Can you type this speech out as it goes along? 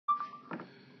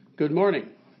Good morning.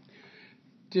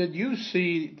 Did you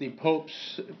see the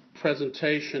Pope's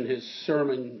presentation, his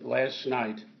sermon last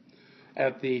night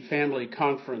at the family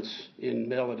conference in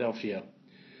Philadelphia?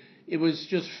 It was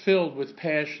just filled with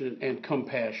passion and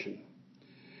compassion.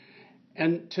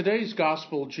 And today's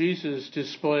gospel, Jesus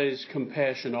displays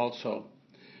compassion also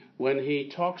when he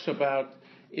talks about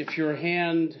if your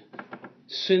hand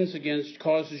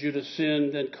causes you to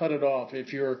sin, then cut it off.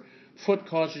 If your foot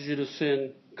causes you to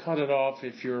sin, cut it off.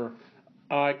 If your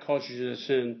eye causes you to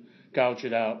sin, gouge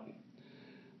it out.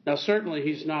 Now, certainly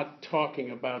he's not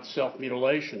talking about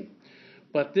self-mutilation,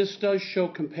 but this does show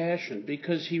compassion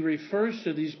because he refers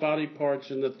to these body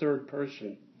parts in the third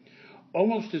person,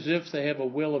 almost as if they have a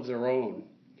will of their own.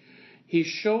 He's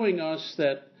showing us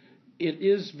that it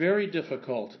is very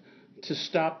difficult to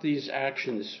stop these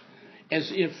actions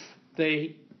as if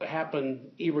they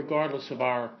happen regardless of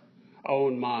our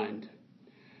own mind.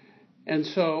 And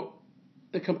so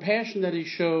the compassion that he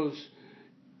shows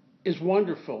is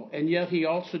wonderful, and yet he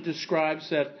also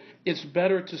describes that it's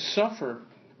better to suffer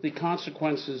the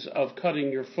consequences of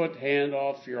cutting your foot, hand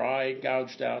off, your eye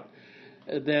gouged out,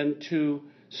 than to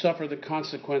suffer the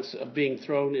consequence of being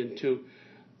thrown into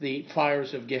the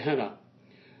fires of Gehenna.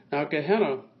 Now,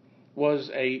 Gehenna was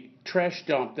a trash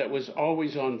dump that was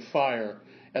always on fire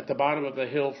at the bottom of the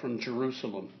hill from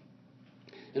Jerusalem.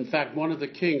 In fact, one of the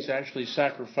kings actually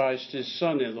sacrificed his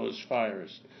son in those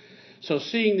fires. So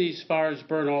seeing these fires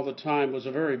burn all the time was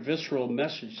a very visceral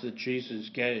message that Jesus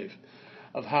gave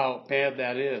of how bad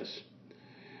that is.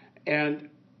 And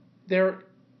there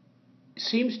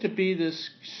seems to be this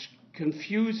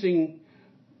confusing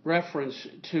reference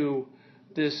to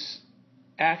this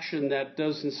action that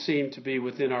doesn't seem to be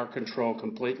within our control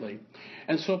completely.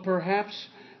 And so perhaps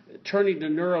turning to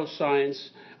neuroscience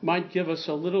might give us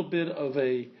a little bit of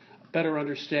a better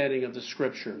understanding of the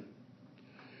scripture.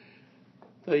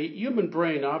 The human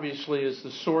brain obviously is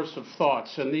the source of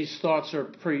thoughts, and these thoughts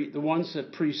are the ones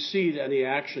that precede any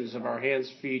actions of our hands,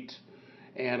 feet,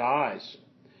 and eyes.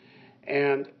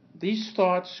 And these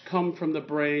thoughts come from the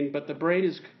brain, but the brain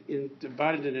is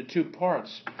divided into two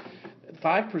parts.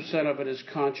 5% of it is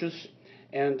conscious,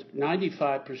 and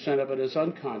 95% of it is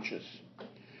unconscious.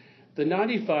 The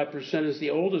 95% is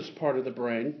the oldest part of the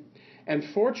brain, and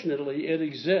fortunately it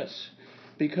exists,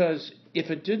 because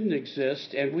if it didn't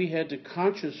exist and we had to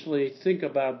consciously think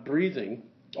about breathing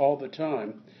all the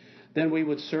time, then we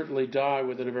would certainly die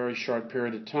within a very short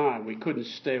period of time. We couldn't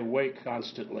stay awake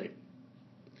constantly.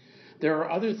 There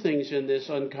are other things in this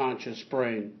unconscious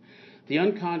brain. The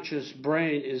unconscious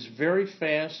brain is very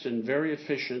fast and very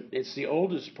efficient. It's the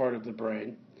oldest part of the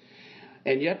brain,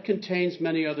 and yet contains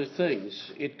many other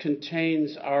things. It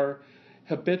contains our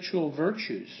habitual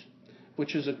virtues,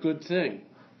 which is a good thing.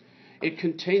 It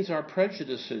contains our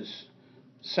prejudices,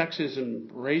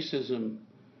 sexism, racism,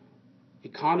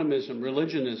 economism,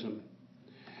 religionism.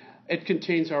 It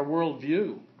contains our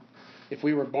worldview. If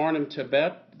we were born in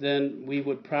Tibet, then we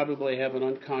would probably have an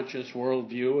unconscious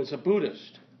worldview as a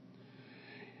Buddhist.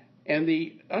 And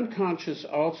the unconscious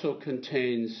also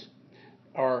contains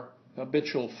our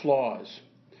habitual flaws,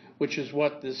 which is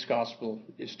what this gospel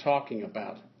is talking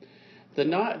about. The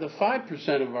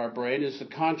 5% of our brain is the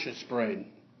conscious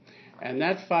brain, and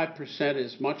that 5%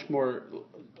 is much more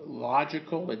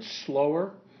logical, it's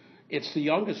slower, it's the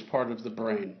youngest part of the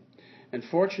brain. And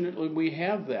fortunately we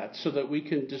have that so that we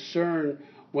can discern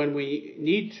when we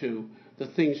need to the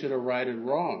things that are right and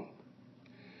wrong.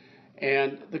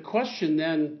 And the question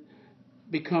then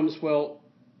becomes, well,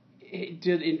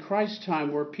 in Christ's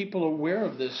time, were people aware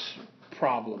of this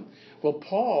problem? Well,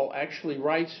 Paul actually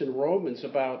writes in Romans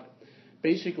about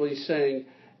basically saying,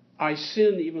 I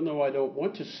sin even though I don't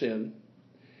want to sin,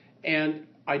 and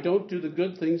I don't do the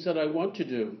good things that I want to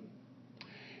do.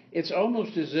 It's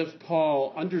almost as if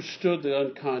Paul understood the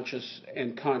unconscious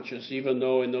and conscious, even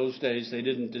though in those days they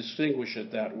didn't distinguish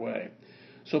it that way.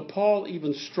 So Paul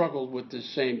even struggled with this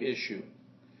same issue.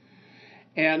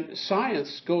 And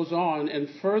science goes on and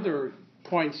further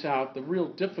points out the real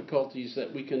difficulties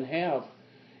that we can have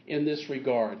in this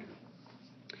regard.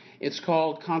 It's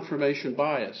called confirmation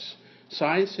bias.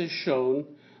 Science has shown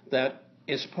that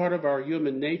as part of our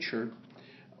human nature,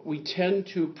 we tend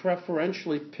to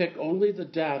preferentially pick only the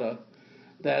data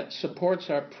that supports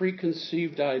our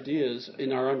preconceived ideas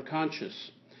in our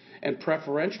unconscious, and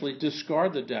preferentially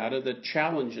discard the data that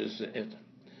challenges it.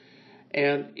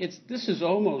 And this is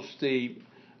almost the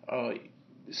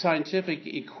scientific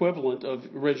equivalent of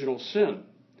original sin.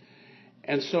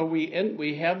 And so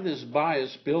we have this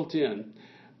bias built in,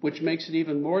 which makes it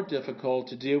even more difficult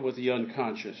to deal with the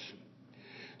unconscious.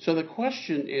 So the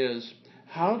question is,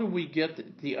 how do we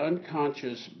get the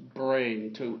unconscious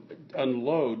brain to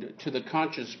unload to the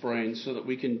conscious brain so that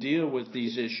we can deal with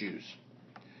these issues?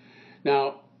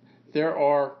 Now,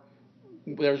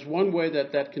 there's one way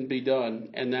that can be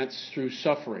done, and that's through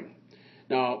suffering.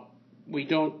 Now, we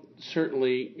don't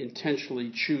certainly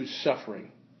intentionally choose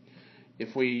suffering.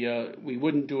 If we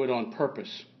wouldn't do it on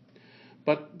purpose.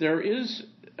 But there is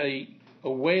a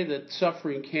way that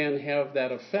suffering can have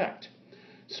that effect.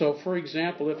 So, for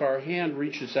example, if our hand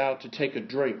reaches out to take a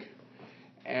drink,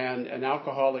 and an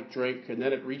alcoholic drink, and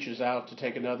then it reaches out to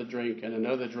take another drink and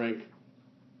another drink,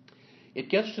 it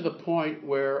gets to the point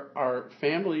where our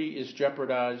family is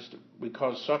jeopardized. We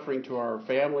cause suffering to our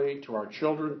family, to our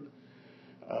children,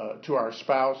 to our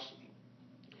spouse,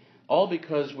 all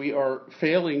because we are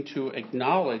failing to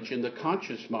acknowledge in the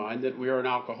conscious mind that we are an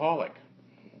alcoholic.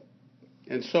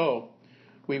 And so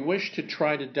we wish to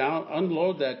try to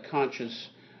unload that conscious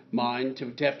mind to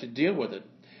have to deal with it.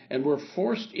 And we're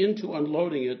forced into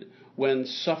unloading it when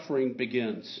suffering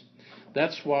begins.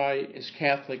 That's why, as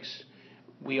Catholics,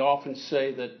 we often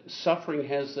say that suffering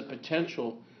has the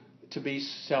potential to be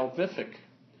salvific.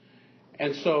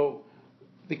 And so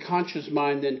the conscious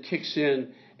mind then kicks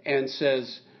in and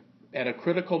says, at a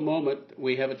critical moment,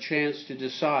 we have a chance to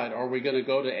decide, are we going to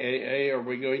go to AA? Are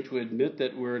we going to admit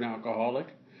that we're an alcoholic?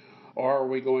 Or are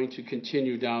we going to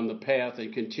continue down the path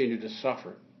and continue to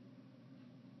suffer?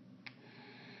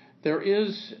 There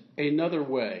is another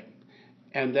way,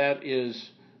 and that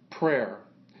is prayer.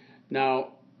 Now,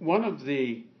 one of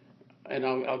the, and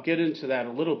I'll get into that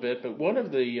a little bit, but one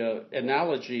of the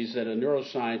analogies that a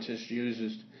neuroscientist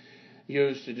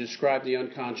uses to describe the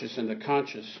unconscious and the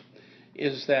conscious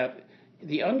is that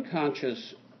the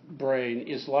unconscious brain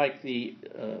is like the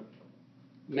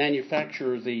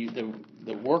manufacturer, the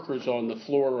workers on the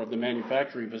floor of the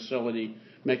manufacturing facility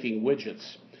making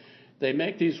widgets. They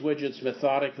make these widgets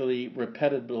methodically,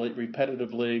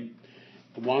 repetitively,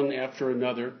 one after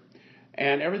another,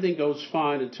 and everything goes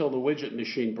fine until the widget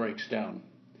machine breaks down.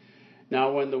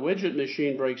 Now, when the widget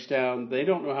machine breaks down, they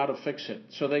don't know how to fix it,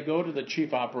 so they go to the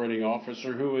chief operating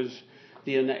officer, who is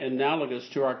the analogous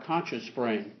to our conscious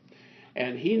brain,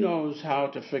 and he knows how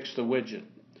to fix the widget.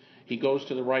 He goes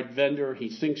to the right vendor, he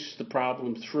thinks the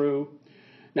problem through.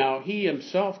 Now, he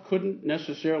himself couldn't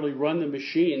necessarily run the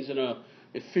machines in an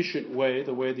efficient way,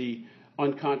 the way the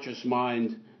unconscious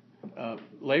mind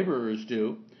laborers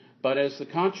do, but as the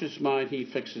conscious mind, he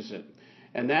fixes it.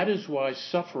 And that is why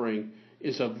suffering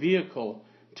is a vehicle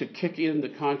to kick in the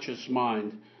conscious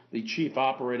mind, the chief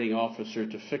operating officer,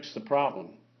 to fix the problem.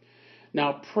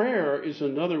 Now, prayer is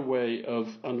another way of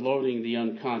unloading the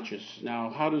unconscious. Now,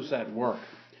 how does that work?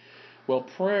 Well,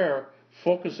 prayer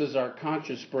focuses our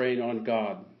conscious brain on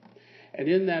God. And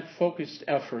in that focused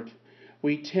effort,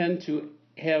 we tend to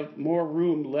have more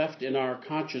room left in our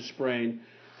conscious brain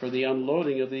for the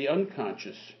unloading of the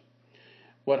unconscious.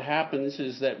 What happens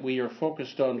is that we are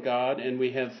focused on God, and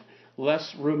we have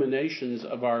less ruminations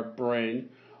of our brain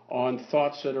on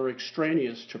thoughts that are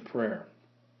extraneous to prayer.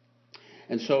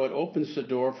 And so it opens the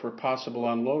door for possible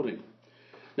unloading.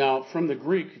 Now, from the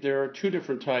Greek, there are two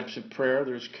different types of prayer.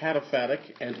 There's cataphatic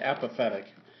and apophatic.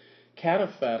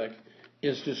 Cataphatic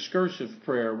is discursive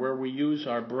prayer, where we use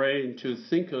our brain to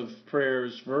think of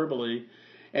prayers verbally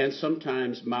and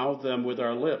sometimes mouth them with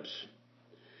our lips.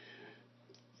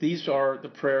 These are the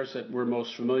prayers that we're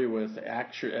most familiar with: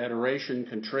 adoration,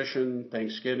 contrition,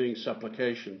 thanksgiving,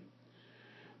 supplication.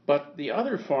 But the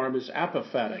other form is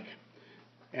apophatic.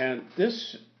 And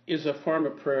this is a form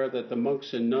of prayer that the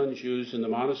monks and nuns use in the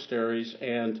monasteries,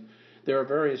 and there are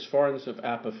various forms of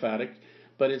apophatic,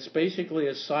 but it's basically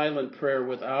a silent prayer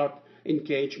without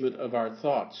engagement of our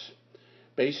thoughts.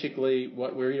 Basically,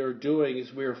 what we are doing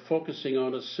is we are focusing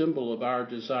on a symbol of our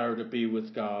desire to be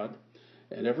with God,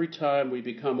 and every time we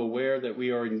become aware that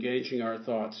we are engaging our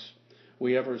thoughts,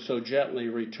 we ever so gently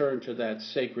return to that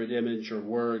sacred image or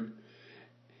word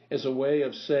as a way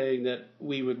of saying that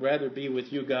we would rather be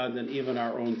with you, God, than even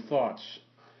our own thoughts.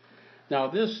 Now,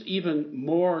 this even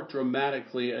more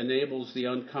dramatically enables the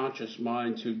unconscious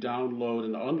mind to download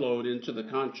and unload into the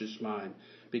conscious mind,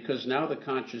 because now the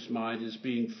conscious mind is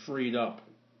being freed up.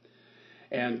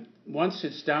 And once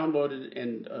it's downloaded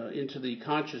and into the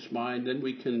conscious mind, then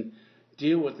we can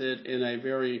deal with it in a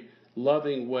very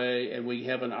loving way, and we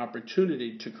have an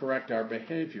opportunity to correct our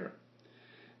behavior.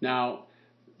 Now,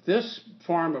 this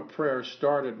form of prayer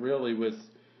started really with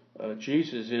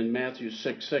Jesus in Matthew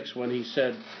 6:6, when he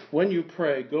said, when you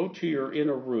pray, go to your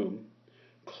inner room,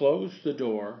 close the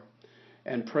door,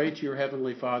 and pray to your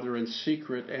heavenly Father in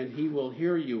secret, and he will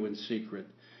hear you in secret.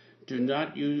 Do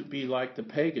not be like the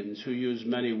pagans who use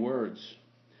many words.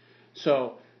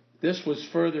 So This was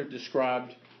further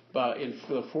described in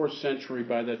the 4th century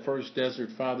by the first desert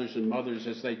fathers and mothers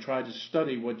as they tried to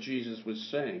study what Jesus was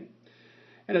saying.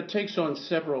 And it takes on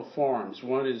several forms.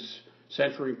 One is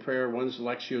centering prayer, one is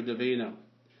Lectio Divina.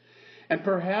 And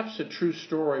perhaps a true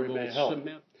story will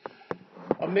cement.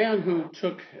 A man who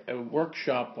took a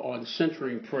workshop on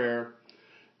centering prayer,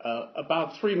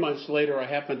 about 3 months later I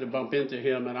happened to bump into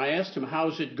him and I asked him,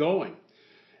 how's it going?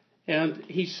 And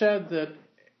he said that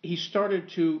he started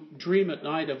to dream at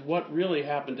night of what really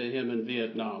happened to him in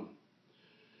Vietnam.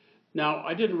 Now,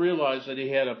 I didn't realize that he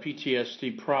had a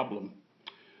PTSD problem,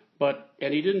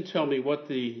 and he didn't tell me what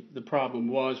the problem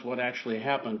was, what actually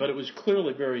happened, but it was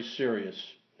clearly very serious.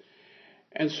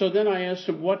 And so then I asked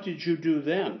him, what did you do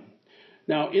then?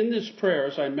 Now, in this prayer,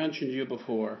 as I mentioned to you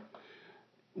before,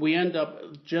 we end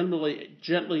up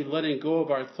gently letting go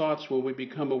of our thoughts when we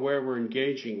become aware we're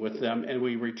engaging with them and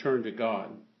we return to God.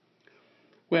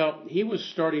 Well, he was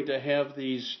starting to have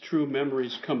these true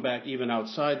memories come back even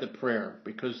outside the prayer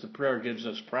because the prayer gives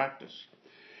us practice.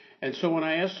 And so when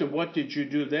I asked him, what did you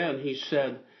do then? He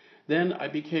said, then I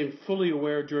became fully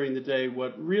aware during the day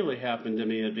what really happened to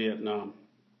me in Vietnam.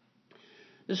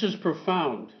 This is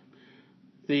profound.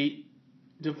 The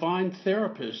divine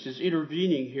therapist is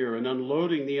intervening here and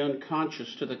unloading the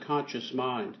unconscious to the conscious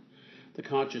mind. The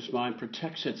conscious mind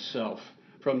protects itself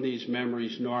from these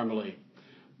memories normally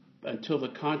until the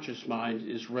conscious mind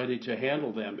is ready to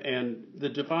handle them. And the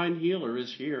divine healer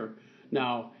is here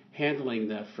now handling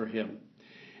that for him.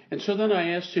 And so then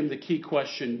I asked him the key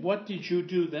question, what did you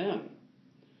do then?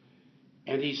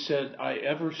 And he said, I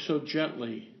ever so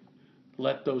gently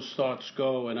let those thoughts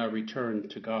go and I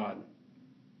returned to God.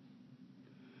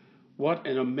 What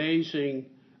an amazing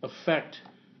effect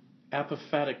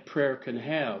apophatic prayer can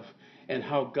have and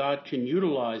how God can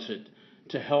utilize it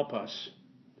to help us.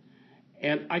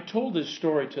 And I told this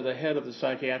story to the head of the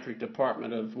psychiatric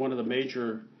department of one of the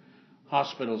major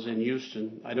hospitals in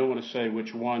Houston. I don't want to say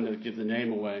which one to give the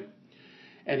name away.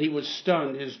 And he was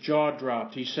stunned. His jaw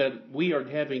dropped. He said, we are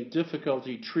having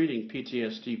difficulty treating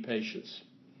PTSD patients.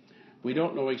 We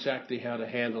don't know exactly how to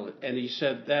handle it. And he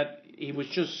said that he was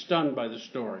just stunned by the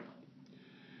story.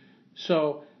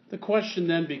 So the question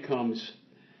then becomes,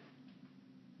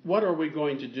 what are we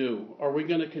going to do? Are we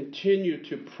going to continue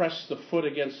to press the foot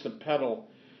against the pedal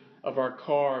of our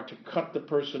car to cut the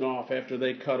person off after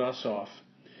they cut us off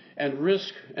and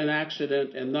risk an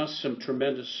accident and thus some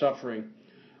tremendous suffering?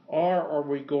 Or are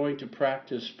we going to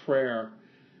practice prayer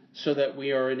so that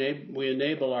we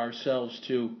enable ourselves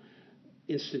to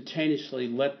instantaneously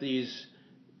let these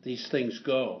things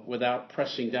go without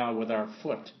pressing down with our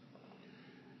foot?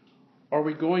 Are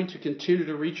we going to continue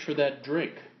to reach for that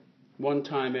drink one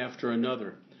time after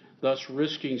another, thus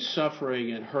risking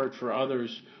suffering and hurt for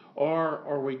others? Or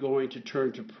are we going to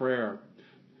turn to prayer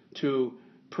to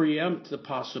preempt the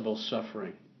possible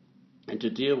suffering and to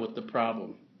deal with the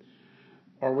problem?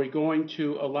 Are we going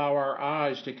to allow our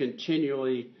eyes to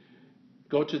continually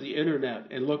go to the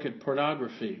internet and look at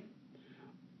pornography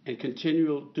and continue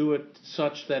to do it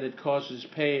such that it causes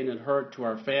pain and hurt to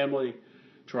our family,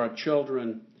 to our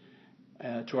children,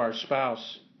 to our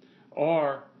spouse?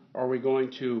 Or are we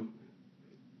going to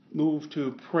move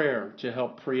to prayer to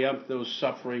help preempt those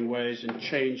suffering ways and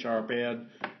change our bad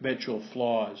habitual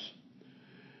flaws?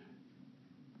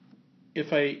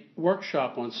 If a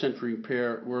workshop on centering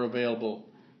prayer were available,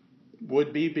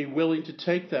 would we be willing to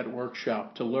take that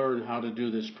workshop to learn how to do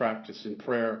this practice in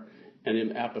prayer and in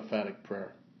apophatic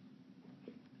prayer?